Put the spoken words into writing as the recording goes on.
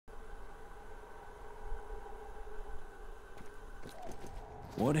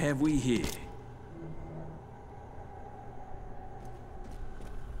What have we here?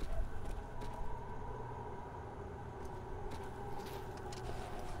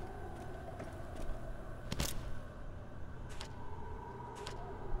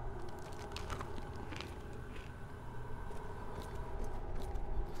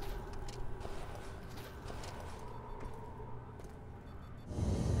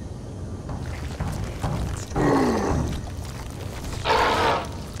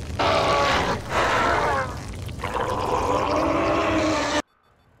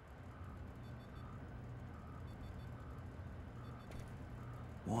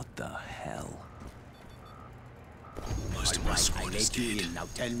 What the hell? Most of my squad is dead. Now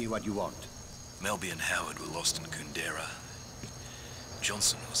tell me what you want. Melby and Howard were lost in Kundera.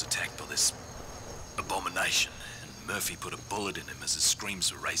 Johnson was attacked by this abomination, and Murphy put a bullet in him as his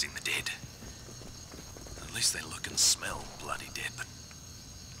screams were raising the dead. At least they look and smell bloody dead, but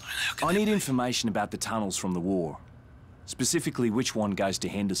how can I that need be? information about the tunnels from the war. Specifically, which one goes to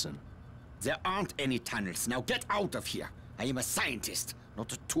Henderson. There aren't any tunnels. Now get out of here. I am a scientist,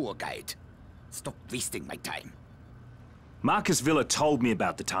 not a tour guide. Stop wasting my time. Marcus Villa told me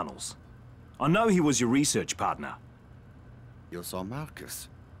about the tunnels. I know he was your research partner. You saw Marcus?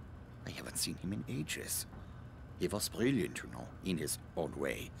 I haven't seen him in ages. He was brilliant, you know, in his own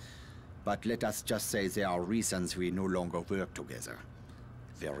way. But let us just say there are reasons we no longer work together.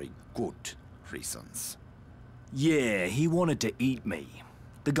 Very good reasons. Yeah, he wanted to eat me.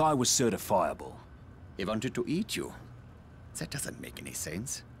 The guy was certifiable. He wanted to eat you? That doesn't make any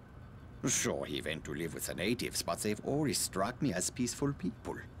sense. Sure, he went to live with the natives, but they've always struck me as peaceful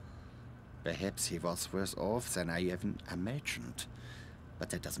people. Perhaps he was worse off than I even imagined. But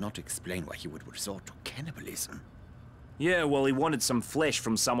that does not explain why he would resort to cannibalism. Yeah, well, he wanted some flesh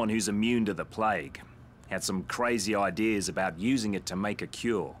from someone who's immune to the plague. Had some crazy ideas about using it to make a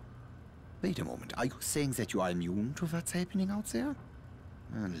cure. Wait a moment, are you saying that you are immune to what's happening out there?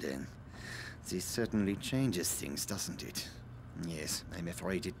 Well then, this certainly changes things, doesn't it? Yes, I'm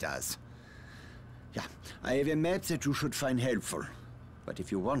afraid it does. Yeah, I have a map that you should find helpful. But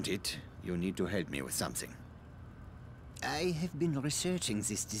if you want it, you need to help me with something. I have been researching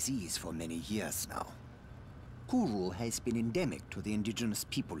this disease for many years now. Kuru has been endemic to the indigenous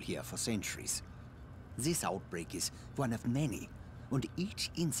people here for centuries. This outbreak is one of many, and each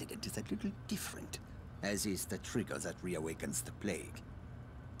incident is a little different, as is the trigger that reawakens the plague.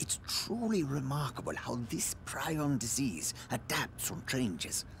 It's truly remarkable how this prion disease adapts and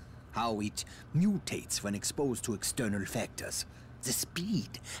changes, how it mutates when exposed to external factors, the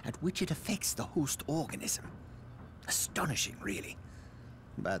speed at which it affects the host organism. Astonishing, really.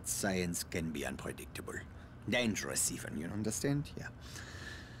 But science can be unpredictable. Dangerous even, you understand? Yeah.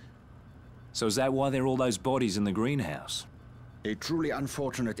 So is that why there are all those bodies in the greenhouse? A truly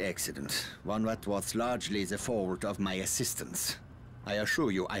unfortunate accident, one that was largely the fault of my assistants. I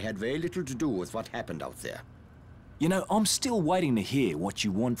assure you, I had very little to do with what happened out there. You know, I'm still waiting to hear what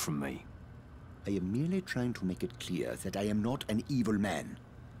you want from me. I am merely trying to make it clear that I am not an evil man.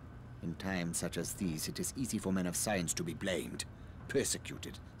 In times such as these, it is easy for men of science to be blamed,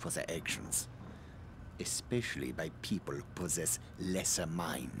 persecuted for their actions. Especially by people who possess lesser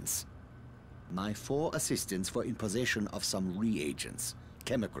minds. My 4 assistants were in possession of some reagents,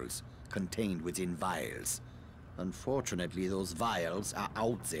 chemicals, contained within vials. Unfortunately, those vials are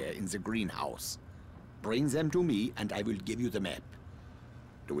out there in the greenhouse. Bring them to me, and I will give you the map.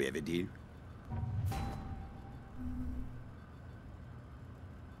 Do we have a deal?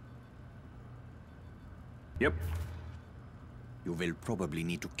 Yep. You will probably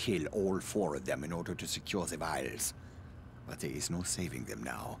need to kill all 4 of them in order to secure the vials. But there is no saving them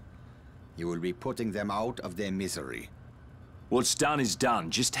now. You will be putting them out of their misery. What's done is done.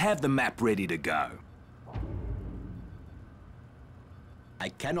 Just have the map ready to go. I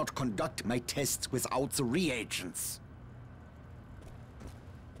cannot conduct my tests without the reagents.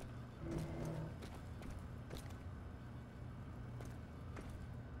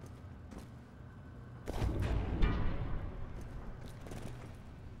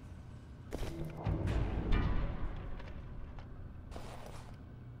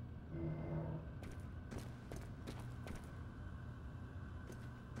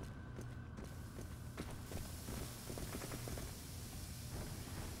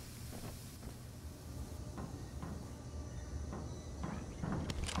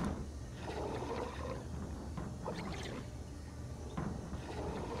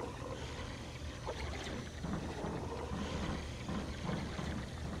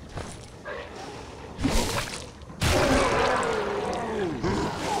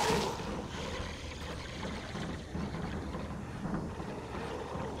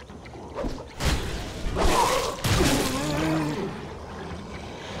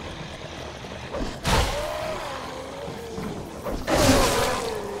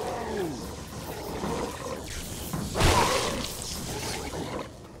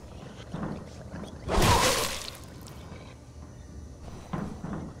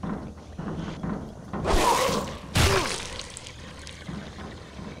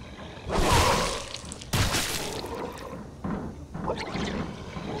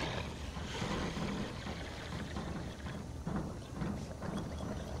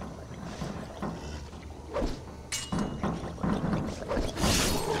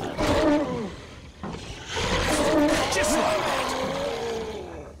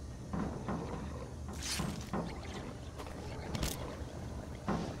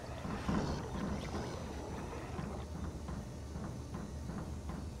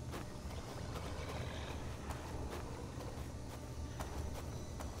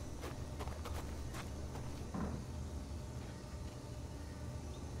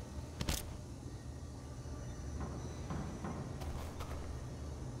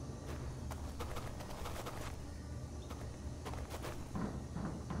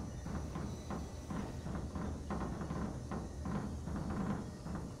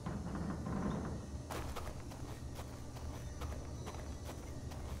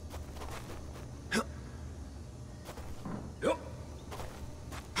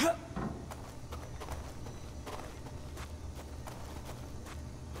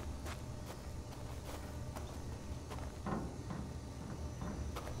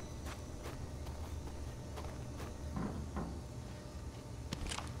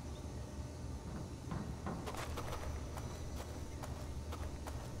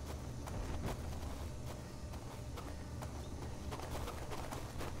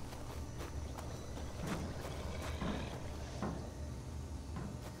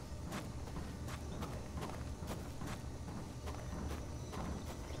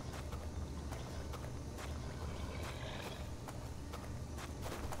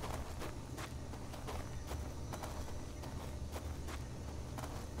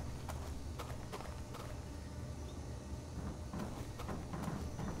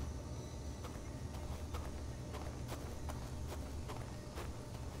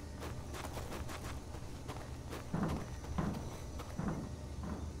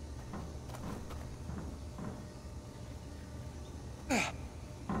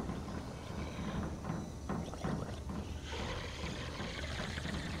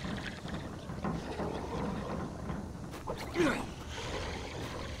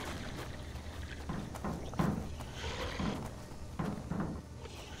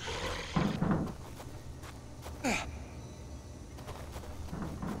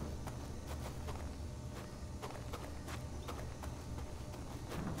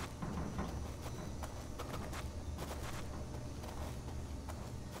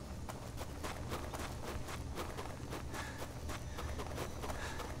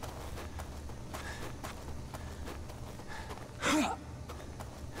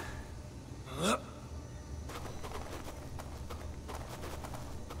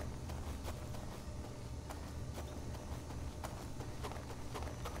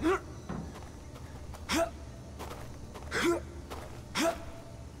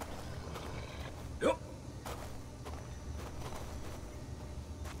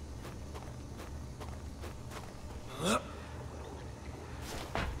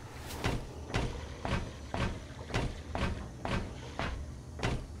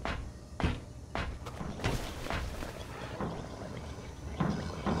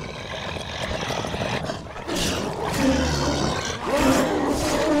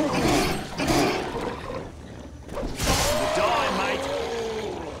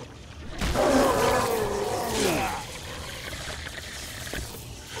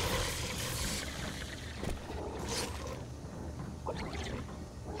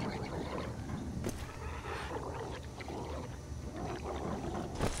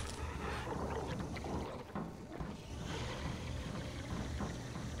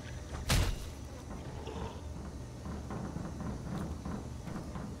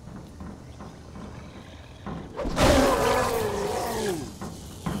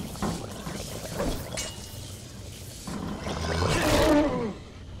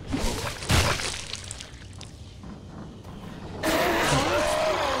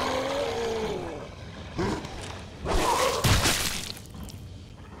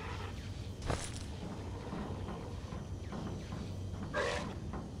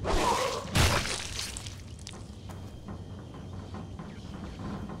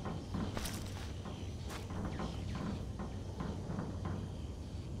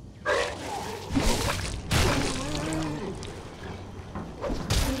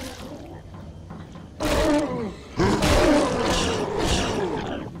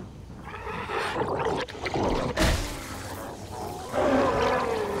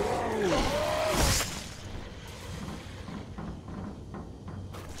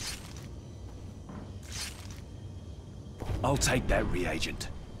 I'll take that reagent.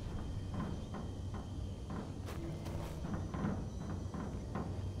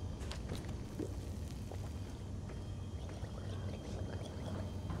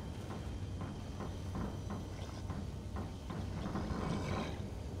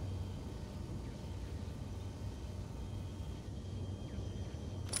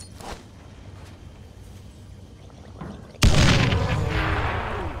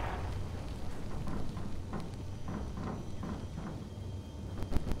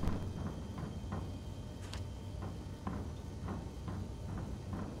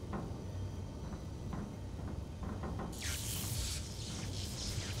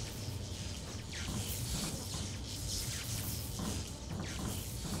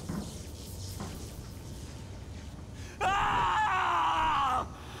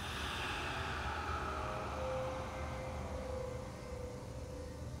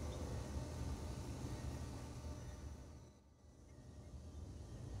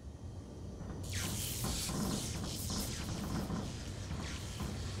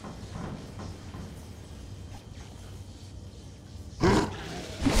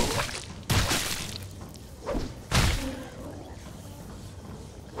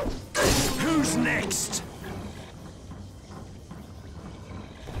 Who's next?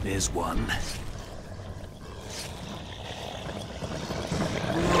 There's one.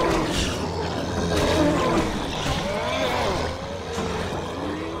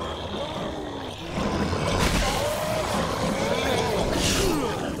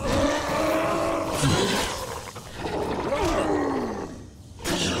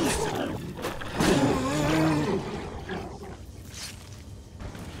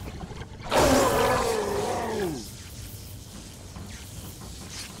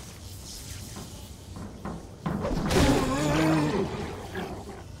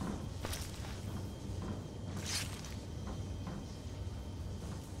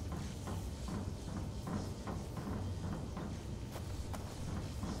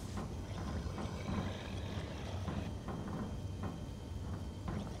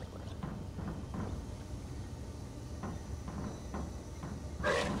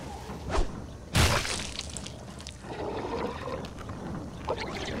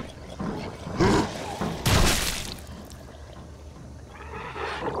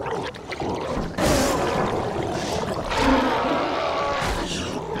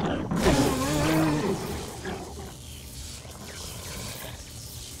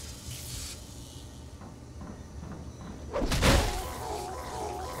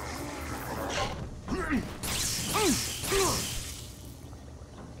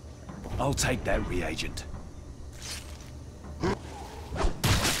 I'll take that reagent.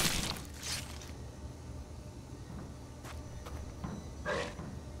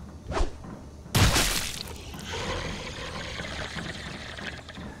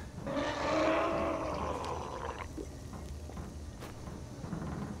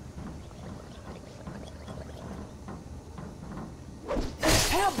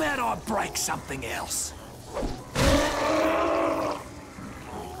 How about I break something else?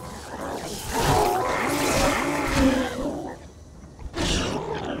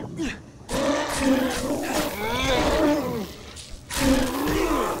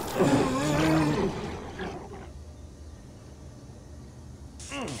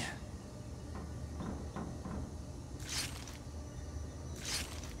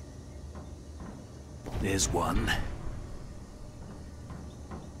 There's one.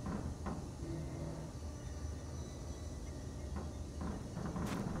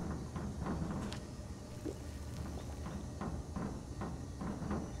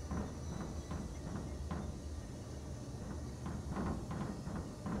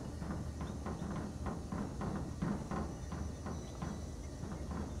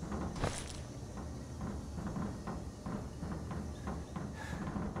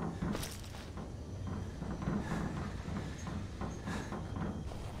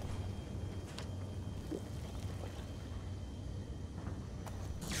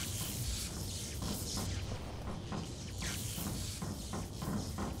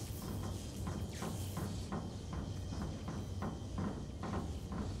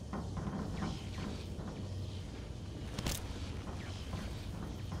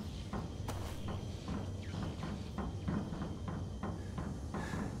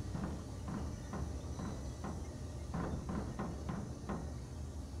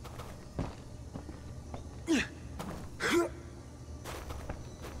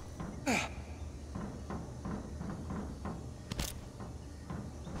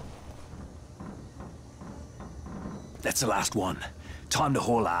 That's the last one. Time to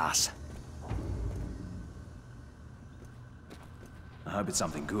haul ass. I hope it's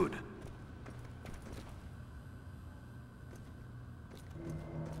something good.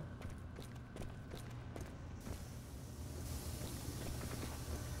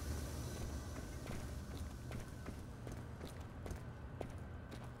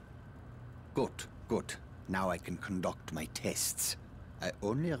 Good, good. Now I can conduct my tests. I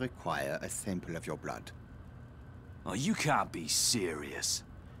only require a sample of your blood. Oh, you can't be serious.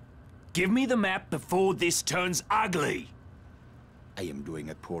 Give me the map before this turns ugly. I am doing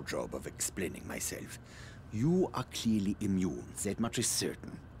a poor job of explaining myself. You are clearly immune, that much is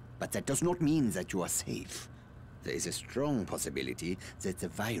certain. But that does not mean that you are safe. There is a strong possibility that the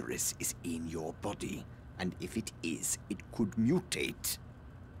virus is in your body. And if it is, it could mutate.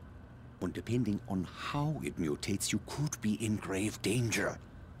 And depending on how it mutates, you could be in grave danger.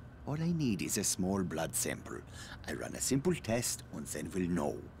 All I need is a small blood sample. I run a simple test and then we'll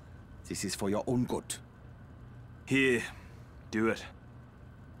know. This is for your own good. Here, do it.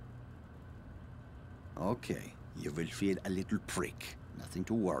 Okay, you will feel a little prick. Nothing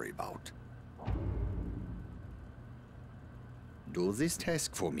to worry about. Do this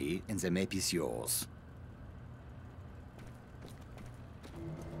task for me and the map is yours.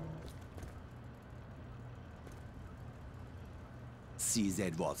 See,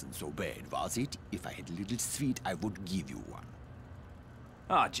 that wasn't so bad, was it? If I had a little sweet, I would give you one.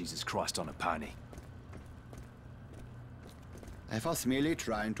 Ah, Jesus Christ on a pony. I was merely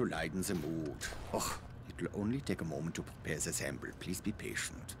trying to lighten the mood. Oh, it will only take a moment to prepare the sample. Please be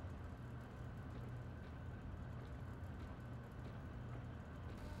patient.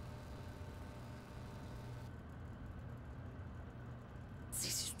 This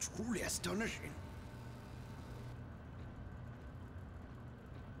is truly astonishing.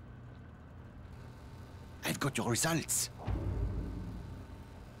 I've got your results.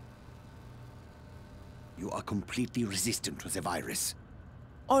 You are completely resistant to the virus.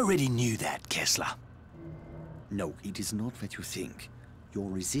 I already knew that, Kessler. No, it is not what you think. Your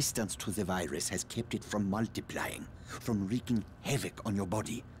resistance to the virus has kept it from multiplying, from wreaking havoc on your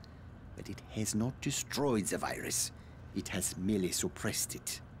body. But it has not destroyed the virus. It has merely suppressed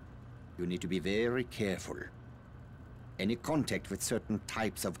it. You need to be very careful. Any contact with certain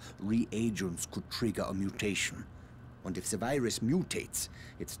types of reagents could trigger a mutation. And if the virus mutates,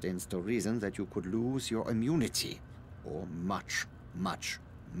 it stands to reason that you could lose your immunity. Or much, much,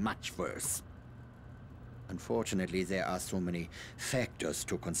 much worse. Unfortunately, there are so many factors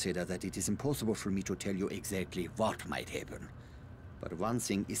to consider that it is impossible for me to tell you exactly what might happen. But one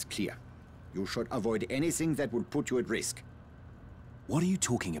thing is clear. You should avoid anything that would put you at risk. What are you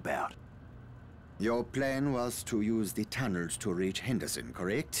talking about? Your plan was to use the tunnels to reach Henderson,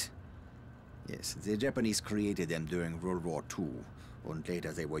 correct? Yes, the Japanese created them during World War II, and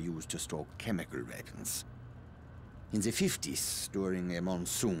later they were used to store chemical weapons. In the 50s, during a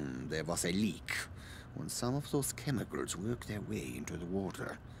monsoon, there was a leak, and some of those chemicals worked their way into the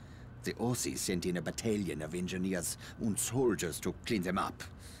water. The Aussies sent in a battalion of engineers and soldiers to clean them up,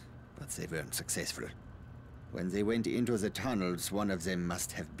 but they weren't successful. When they went into the tunnels, one of them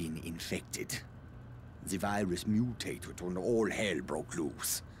must have been infected. The virus mutated and all hell broke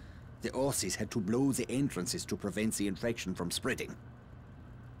loose. The Aussies had to blow the entrances to prevent the infection from spreading.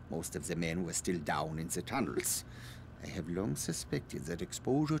 Most of the men were still down in the tunnels. I have long suspected that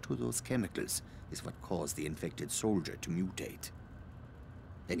exposure to those chemicals is what caused the infected soldier to mutate.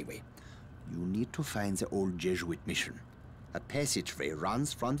 Anyway, you need to find the old Jesuit mission. A passageway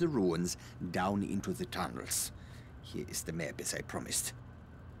runs from the ruins down into the tunnels. Here is the map, as I promised.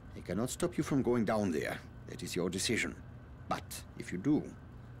 I cannot stop you from going down there. That is your decision. But if you do,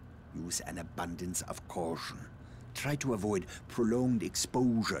 use an abundance of caution. Try to avoid prolonged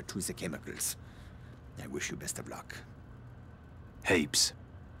exposure to the chemicals. I wish you best of luck. Heaps.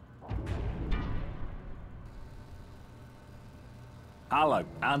 Hello,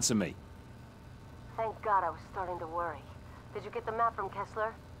 answer me. Thank God, I was starting to worry. Did you get the map from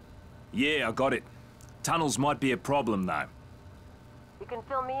Kessler? Yeah, I got it. Tunnels might be a problem, though. You can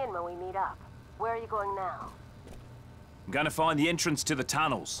fill me in when we meet up. Where are you going now? I'm gonna find the entrance to the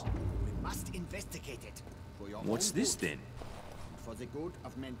tunnels. We must investigate it. For your What's own this good, then? and for the good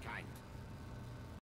of mankind.